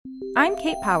I'm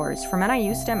Kate Powers from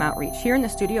NIU STEM Outreach, here in the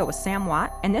studio with Sam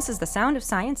Watt, and this is The Sound of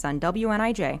Science on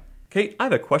WNIJ. Kate, I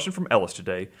have a question from Ellis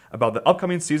today about the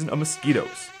upcoming season of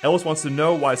mosquitoes. Ellis wants to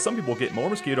know why some people get more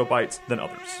mosquito bites than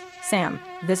others. Sam,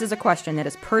 this is a question that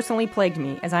has personally plagued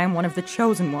me, as I am one of the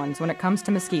chosen ones when it comes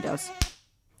to mosquitoes.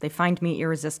 They find me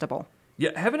irresistible.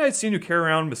 Yeah, haven't I seen you carry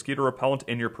around mosquito repellent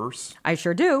in your purse? I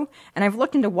sure do, and I've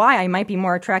looked into why I might be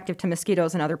more attractive to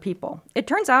mosquitoes than other people. It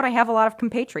turns out I have a lot of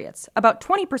compatriots. About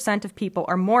 20% of people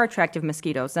are more attractive to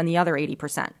mosquitoes than the other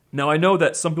 80%. Now, I know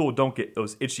that some people don't get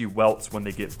those itchy welts when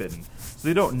they get bitten, so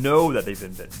they don't know that they've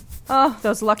been bitten. Oh,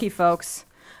 those lucky folks.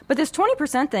 But this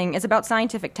 20% thing is about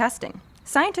scientific testing.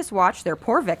 Scientists watch their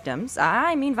poor victims,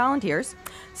 volunteers,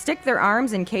 stick their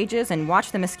arms in cages and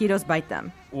watch the mosquitoes bite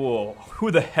them. Whoa,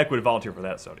 who the heck would volunteer for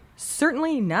that study?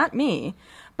 Certainly not me.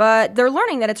 But they're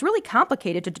learning that it's really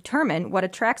complicated to determine what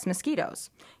attracts mosquitoes.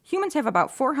 Humans have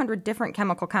about 400 different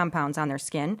chemical compounds on their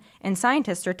skin, and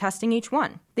scientists are testing each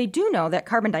one. They do know that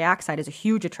carbon dioxide is a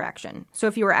huge attraction, so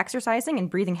if you are exercising and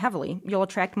breathing heavily, you'll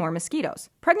attract more mosquitoes.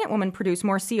 Pregnant women produce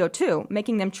more CO2,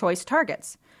 making them choice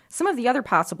targets. Some of the other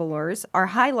possible lures are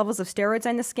high levels of steroids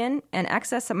on the skin and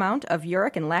excess amount of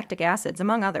uric and lactic acids,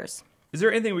 among others. Is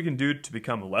there anything we can do to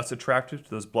become less attractive to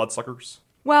those bloodsuckers?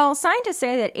 Well, scientists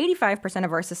say that 85%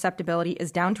 of our susceptibility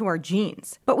is down to our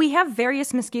genes. But we have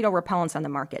various mosquito repellents on the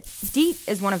market. DEET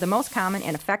is one of the most common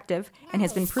and effective and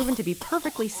has been proven to be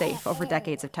perfectly safe over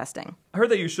decades of testing. I heard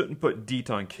that you shouldn't put DEET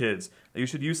on kids, that you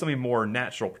should use something more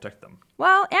natural to protect them.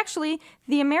 Well, actually,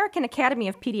 the American Academy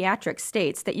of Pediatrics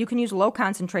states that you can use low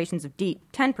concentrations of DEET,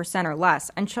 10% or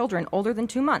less, on children older than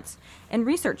 2 months. And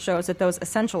research shows that those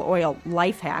essential oil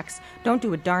life hacks don't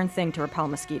do a darn thing to repel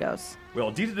mosquitoes. Well,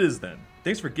 DEET it is then.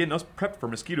 Thanks for getting us prepped for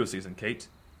mosquito season, Kate.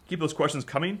 Keep those questions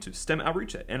coming to STEM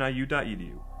Outreach at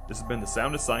NIU.edu. This has been The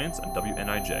Sound of Science on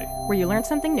WNIJ, where you learn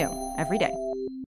something new every day.